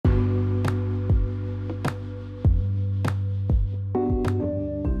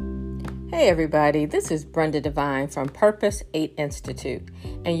Hey everybody, this is Brenda Devine from Purpose 8 Institute,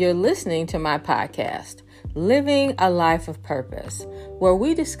 and you're listening to my podcast, Living a Life of Purpose, where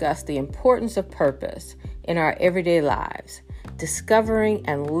we discuss the importance of purpose in our everyday lives. Discovering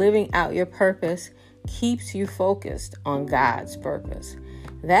and living out your purpose keeps you focused on God's purpose.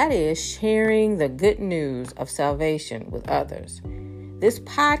 That is sharing the good news of salvation with others. This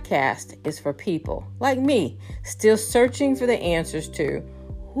podcast is for people like me, still searching for the answers to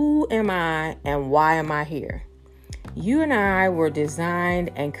who am I and why am I here? You and I were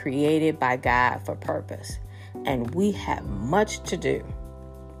designed and created by God for purpose, and we have much to do.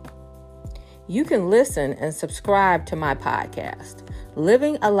 You can listen and subscribe to my podcast,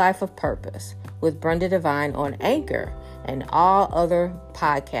 Living a Life of Purpose with Brenda Devine on Anchor and all other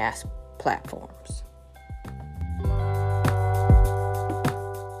podcast platforms.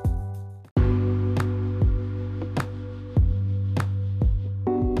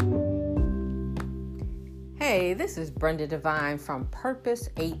 Hey, this is Brenda Devine from Purpose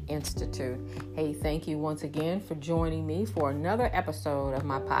 8 Institute. Hey, thank you once again for joining me for another episode of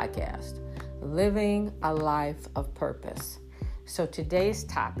my podcast, Living a Life of Purpose. So today's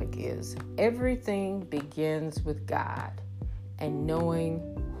topic is everything begins with God and knowing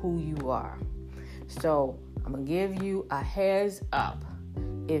who you are. So I'm going to give you a heads up.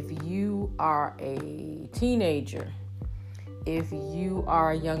 If you are a teenager, if you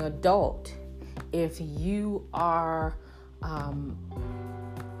are a young adult, if you are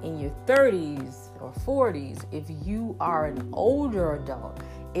in your 30s or 40s, if you are an older adult,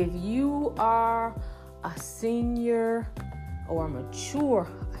 if you are a senior or a mature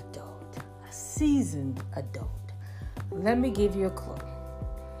adult, a seasoned adult, let me give you a clue.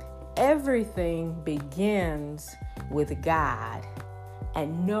 Everything begins with God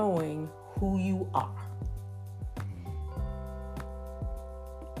and knowing who you are.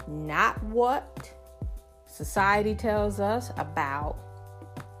 Not what society tells us about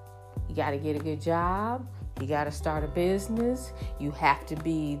you got to get a good job, you got to start a business, you have to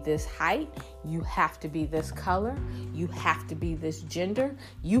be this height, you have to be this color, you have to be this gender,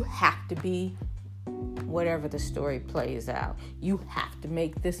 you have to be whatever the story plays out. You have to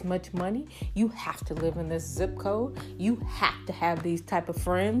make this much money, you have to live in this zip code, you have to have these type of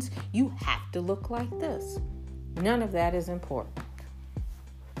friends, you have to look like this. None of that is important.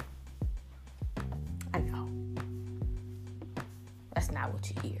 I know. That's not what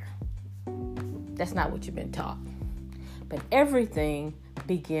you hear. That's not what you've been taught. But everything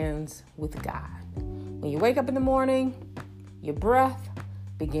begins with God. When you wake up in the morning, your breath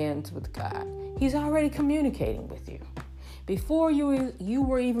begins with God. He's already communicating with you. Before you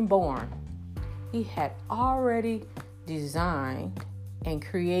were even born, He had already designed and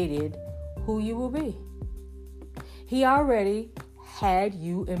created who you will be. He already had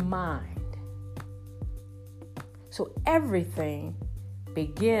you in mind. So everything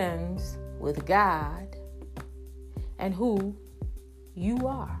begins with God and who you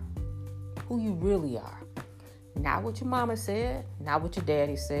are, who you really are. Not what your mama said, not what your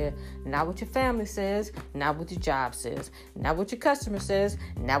daddy said, not what your family says, not what your job says, not what your customer says,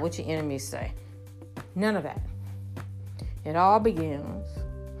 not what your enemies say. None of that. It all begins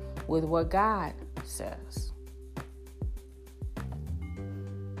with what God says.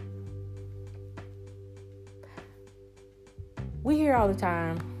 We hear all the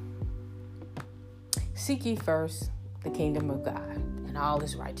time, seek ye first the kingdom of God and all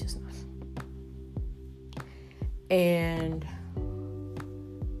His righteousness. And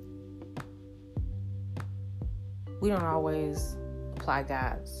we don't always apply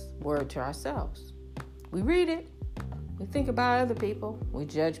God's word to ourselves. We read it, we think about other people, we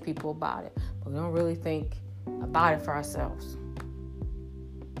judge people about it, but we don't really think about it for ourselves.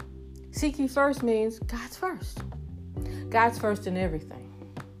 Seek ye first means God's first. God's first in everything.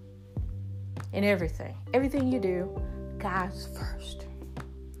 In everything. Everything you do, God's first.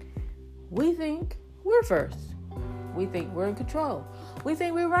 We think we're first. We think we're in control. We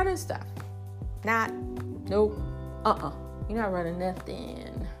think we're running stuff. Nope. You're not running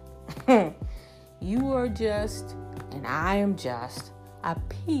nothing. You are just, and I am just, a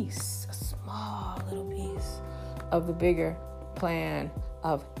piece, a small little piece of the bigger plan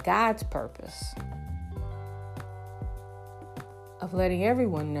of God's purpose. Of letting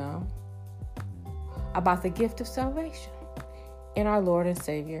everyone know about the gift of salvation in our Lord and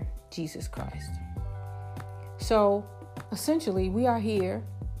Savior, Jesus Christ. So, essentially, we are here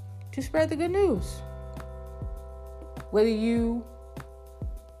to spread the good news. Whether you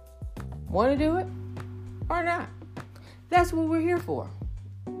want to do it or not. That's what we're here for.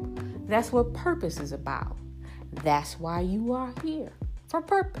 That's what purpose is about. That's why you are here. for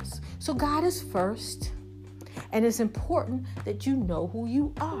purpose. So God is first, and it's important that you know who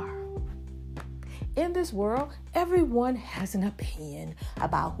you are. In this world, everyone has an opinion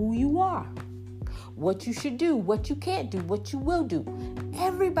about who you are, what you should do, what you can't do, what you will do.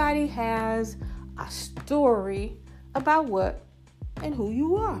 Everybody has a story about what and who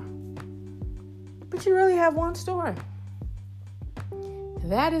you are. But you really have one story.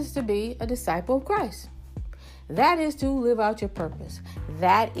 That is to be a disciple of Christ. That is to live out your purpose.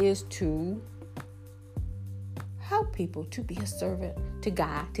 That is to help people, to be a servant to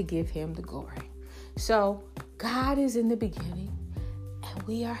God, to give him the glory. So God is in the beginning and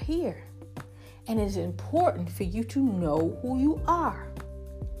we are here. And it's important for you to know who you are.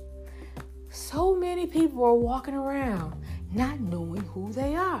 So many people are walking around not knowing who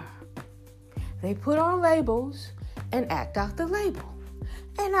they are. They put on labels and act out the label.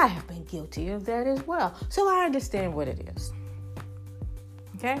 And I have been guilty of that as well. So I understand what it is.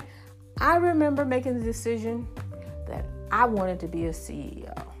 Okay? I remember making the decision that I wanted to be a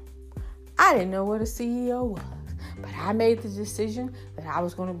CEO. I didn't know what a CEO was, but I made the decision that I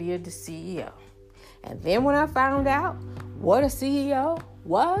was going to be a CEO. And then when I found out what a CEO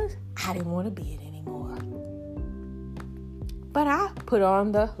was, I didn't want to be it anymore. But I put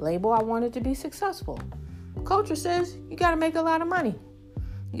on the label I wanted to be successful. Culture says you got to make a lot of money.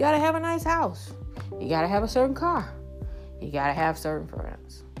 You got to have a nice house. You got to have a certain car. You got to have certain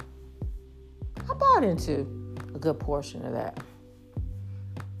friends. I bought into a good portion of that.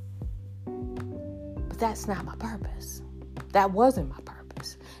 But that's not my purpose. That wasn't my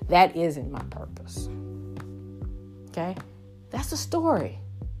purpose. That isn't my purpose. Okay? That's a story.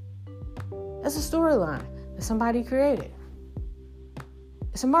 That's a storyline that somebody created.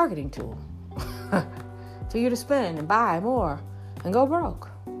 It's a marketing tool for you to spend and buy more and go broke.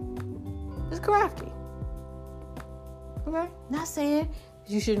 It's crafty. Okay? Not saying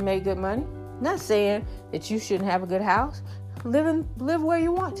you shouldn't make good money. Not saying that you shouldn't have a good house. Live where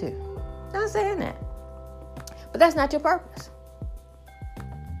you want to. Not saying that. But that's not your purpose.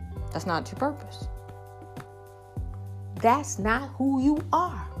 That's not your purpose. That's not who you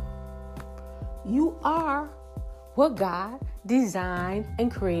are. You are what God designed and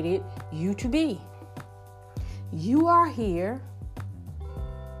created you to be. You are here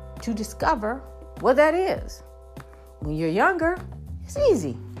to discover what that is. When you're younger, it's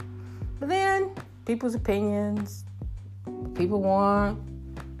easy. But then people's opinions, people want,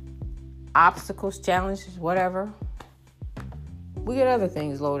 obstacles, challenges, whatever. We get other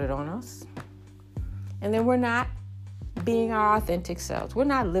things loaded on us. And then we're not being our authentic selves. We're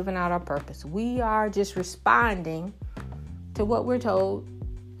not living out our purpose. We are just responding to what we're told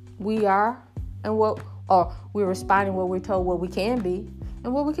we are and we're responding what we're told what we can be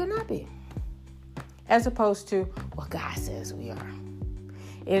and what we cannot be, as opposed to what God says we are.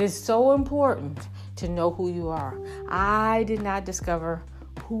 It is so important to know who you are. I did not discover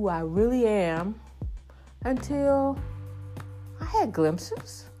who I really am until I had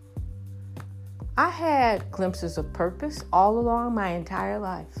glimpses. I had glimpses of purpose all along my entire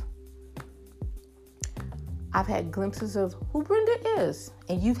life. I've had glimpses of who Brenda is,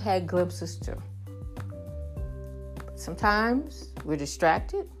 and you've had glimpses too. Sometimes we're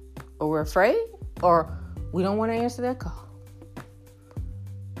distracted, or we're afraid, or we don't want to answer that call.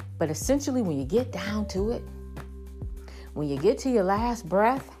 But essentially, when you get down to it, when you get to your last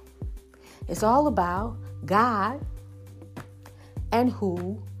breath, it's all about God and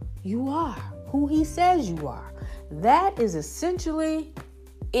who you are, who He says you are. That is essentially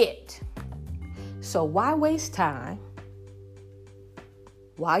it. So why waste time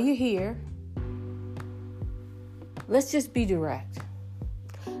while you're here? Let's just be direct.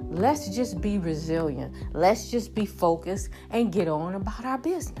 Let's just be resilient. Let's just be focused and get on about our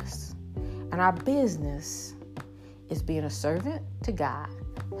business. And our business is being a servant to God,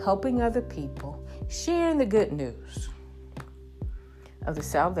 helping other people, sharing the good news of the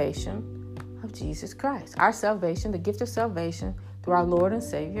salvation of Jesus Christ. Our salvation, the gift of salvation through our Lord and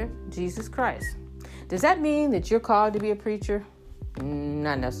Savior, Jesus Christ. Does that mean that you're called to be a preacher?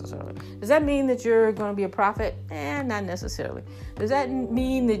 Not necessarily. Does that mean that you're going to be a prophet? Not necessarily. Does that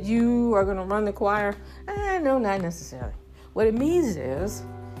mean that you are going to run the choir? No, not necessarily. What it means is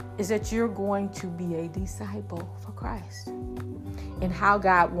that you're going to be a disciple for Christ and how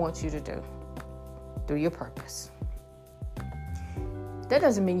God wants you to do through your purpose. That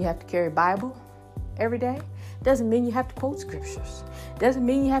doesn't mean you have to carry a Bible every day. Doesn't mean you have to quote scriptures. Doesn't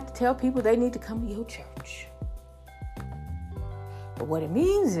mean you have to tell people they need to come to your church. But what it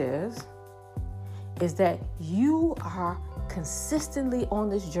means is that you are consistently on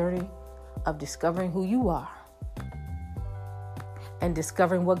this journey of discovering who you are. and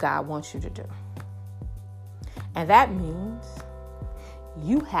discovering what God wants you to do. And that means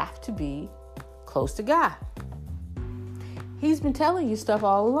you have to be close to God. He's been telling you stuff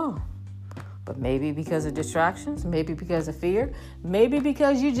all along. But maybe because of distractions, maybe because of fear, maybe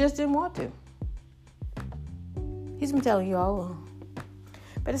because you just didn't want to. He's been telling you all along.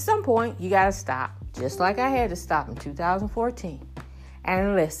 But at some point, you got to stop, just like I had to stop in 2014,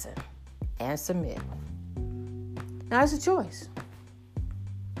 and listen and submit. Now, it's a choice.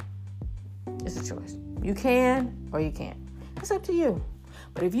 It's a choice. You can or you can't. It's up to you.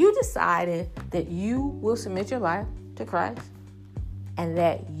 But if you decided that you will submit your life to Christ and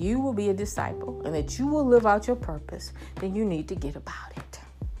that you will be a disciple and that you will live out your purpose, then you need to get about it.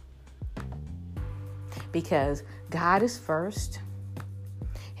 Because God is first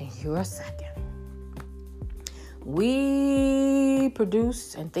and you're second. We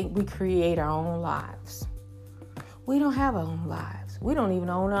produce and think we create our own lives. We don't have our own lives. We don't even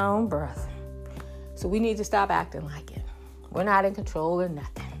own our own breath. So we need to stop acting like it. We're not in control of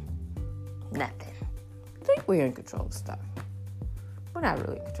nothing. Nothing. I think we're in control of stuff. We're not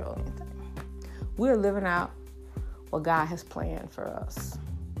really in control of anything. We're living out what God has planned for us.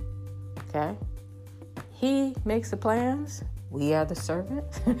 Okay? He makes the plans. We are the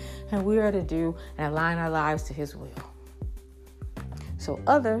servant. And we are to do and align our lives to His will. So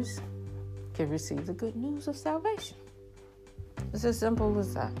others can receive the good news of salvation. It's as simple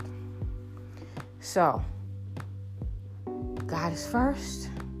as that. So, God is first,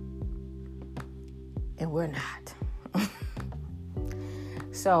 and we're not.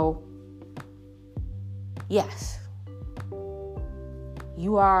 So, yes,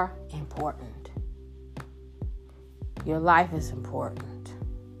 you are important. Your life is important.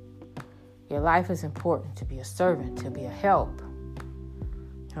 Your life is important to be a servant, to be a help.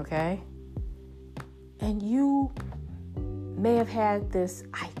 Okay? And you may have had this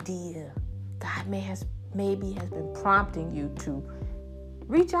idea. God maybe has been prompting you to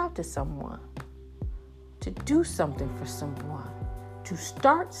reach out to someone, to do something for someone, to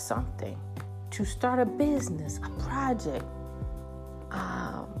start something, to start a business, a project.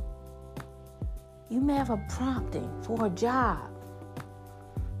 You may have a prompting for a job.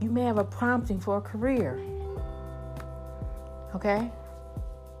 You may have a prompting for a career. Okay?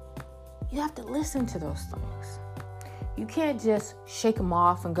 You have to listen to those things. You can't just shake them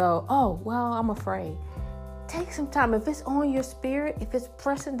off and go, oh, well, I'm afraid. Take some time. If it's on your spirit, if it's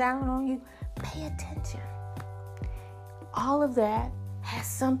pressing down on you, pay attention. All of that has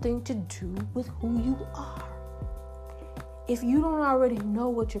something to do with who you are. If you don't already know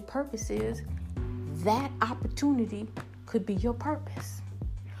what your purpose is, that opportunity could be your purpose.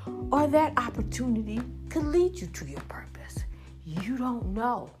 Or that opportunity could lead you to your purpose. You don't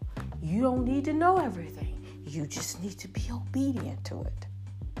know. You don't need to know everything. You just need to be obedient to it.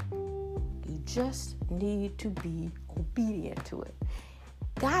 You just need to be obedient to it.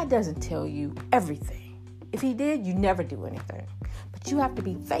 God doesn't tell you everything. If He did, you never do anything. But you have to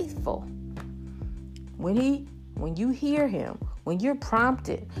be faithful. When you hear Him, when you're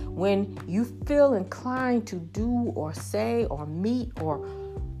prompted, when you feel inclined to do or say or meet or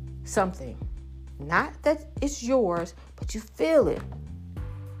something, not that it's yours, but you feel it,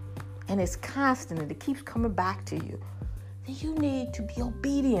 and it's constant and it keeps coming back to you, then you need to be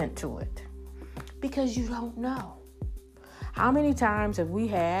obedient to it because you don't know. How many times have we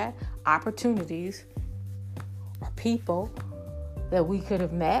had opportunities or people that we could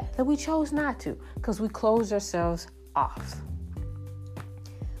have met that we chose not to because we closed ourselves off?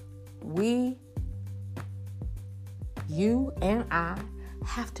 You and I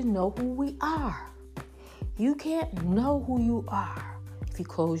have to know who we are. You can't know who you are if you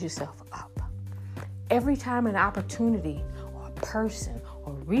close yourself up. Every time an opportunity or a person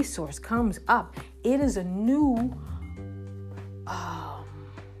or resource comes up, it is a new, how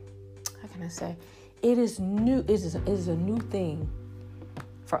can I say? It is new. It is a new thing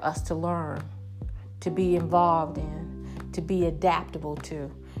for us to learn, to be involved in, to be adaptable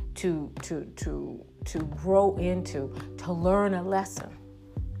to grow into, to learn a lesson.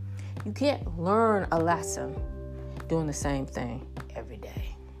 You can't learn a lesson doing the same thing every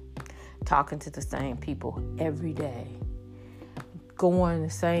day, talking to the same people every day, going the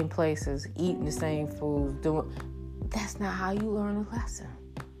same places, eating the same food. That's not how you learn a lesson.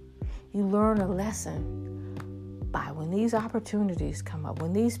 You learn a lesson by when these opportunities come up,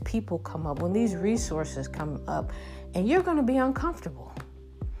 when these people come up, when these resources come up, and you're going to be uncomfortable.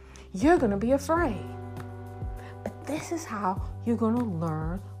 You're going to be afraid. But this is how you're going to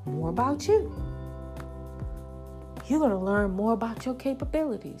learn more about you. You're going to learn more about your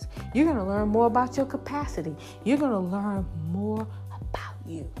capabilities. You're going to learn more about your capacity. You're going to learn more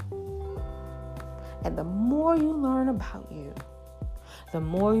you. And the more you learn about you, the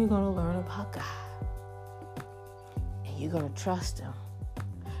more you're going to learn about God. And you're going to trust him.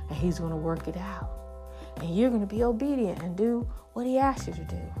 And he's going to work it out. And you're going to be obedient and do what he asks you to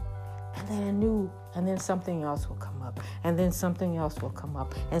do. And then something else will come up. And then something else will come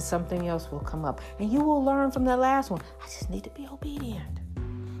up. And something else will come up. And you will learn from that last one. I just need to be obedient.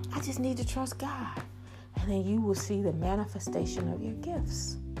 I just need to trust God. And then you will see the manifestation of your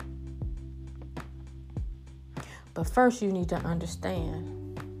gifts. But first, you need to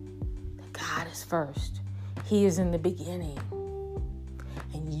understand that God is first. He is in the beginning.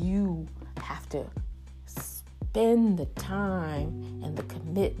 And you have to spend the time and the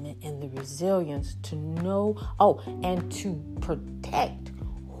commitment and the resilience to know, and to protect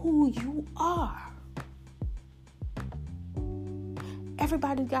who you are.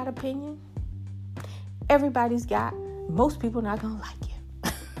 Everybody's got opinion. Most people not going to like you.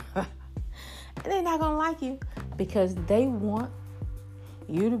 And they're not going to like you because they want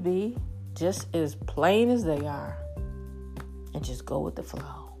you to be just as plain as they are and just go with the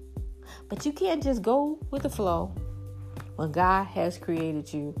flow. But you can't just go with the flow when God has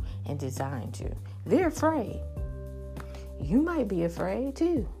created you and designed you. They're afraid. You might be afraid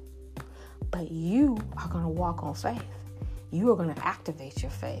too. But you are going to walk on faith. You are going to activate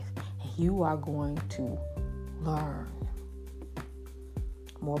your faith. And you are going to learn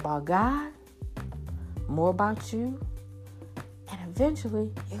more about God, more about you, and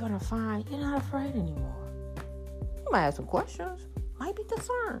eventually you're going to find you're not afraid anymore. You might have some questions, might be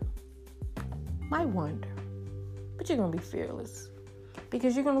concerned, might wonder, but you're going to be fearless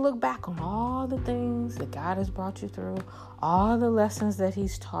because you're going to look back on all the things that God has brought you through, all the lessons that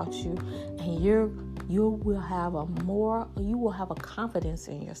he's taught you, and you will have a confidence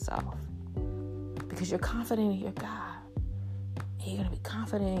in yourself because you're confident in your God. And you're going to be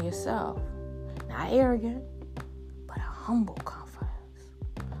confident in yourself. Not arrogant, but a humble confidence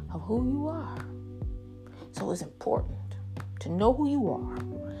of who you are. So it's important to know who you are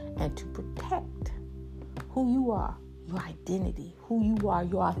and to protect who you are, your identity, who you are,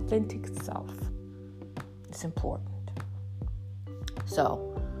 your authentic self. It's important.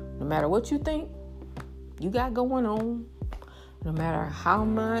 So no matter what you think you got going on, no matter how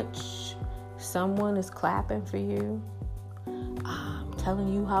much someone is clapping for you, telling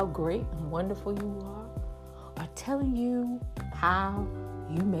you how great and wonderful you are, or telling you how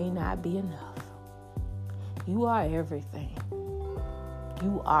you may not be enough. You are everything.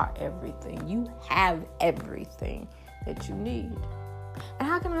 You are everything. You have everything that you need. And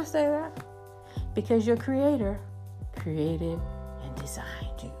how can I say that? Because your Creator created and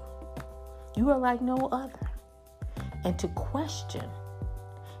designed you. You are like no other. And to question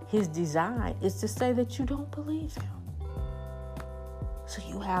his design is to say that you don't believe him. So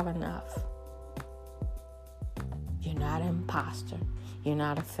you have enough. You're not an imposter. You're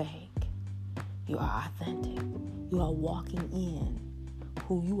not a fake. You are authentic. You are walking in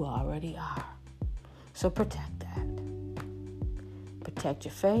who you already are. So protect that. Protect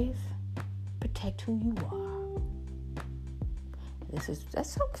your faith. Protect who you are. That's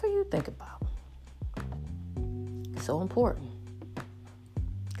something for you to think about. It's so important.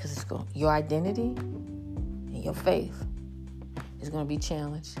 Because your identity and your faith is going to be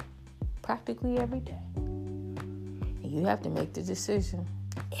challenged practically every day. And you have to make the decision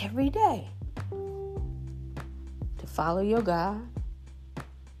every day to follow your God,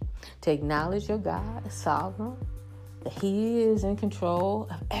 to acknowledge your God as sovereign, that he is in control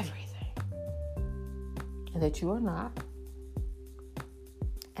of everything, and that you are not,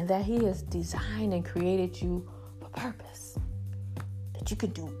 and that he has designed and created you for purpose, that you can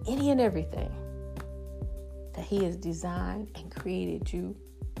do any and everything that he has designed and created you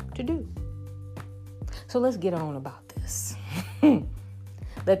to do. So let's get on about this.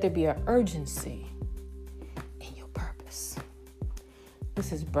 Let there be an urgency in your purpose.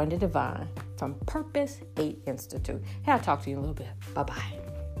 This is Brenda Devine from Purpose 8 Institute. Hey, I'll talk to you in a little bit. Bye-bye.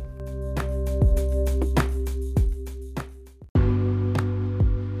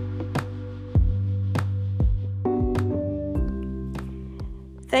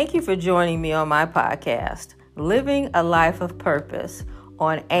 Thank you for joining me on my podcast, Living a Life of Purpose,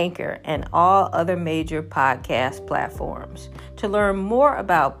 on Anchor and all other major podcast platforms. To learn more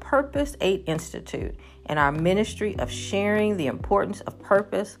about Purpose 8 Institute and our ministry of sharing the importance of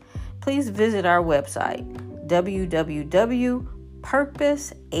purpose, please visit our website,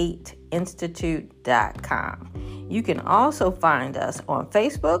 www.purpose8institute.com. You can also find us on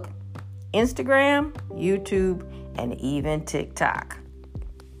Facebook, Instagram, YouTube, and even TikTok.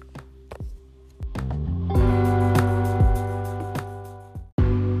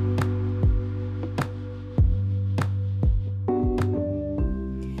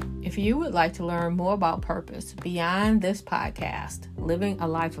 If you would like to learn more about purpose beyond this podcast, Living a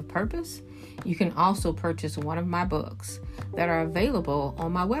Life of Purpose, you can also purchase one of my books that are available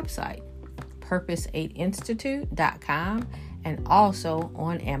on my website, purpose8institute.com, and also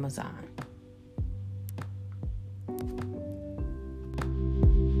on Amazon.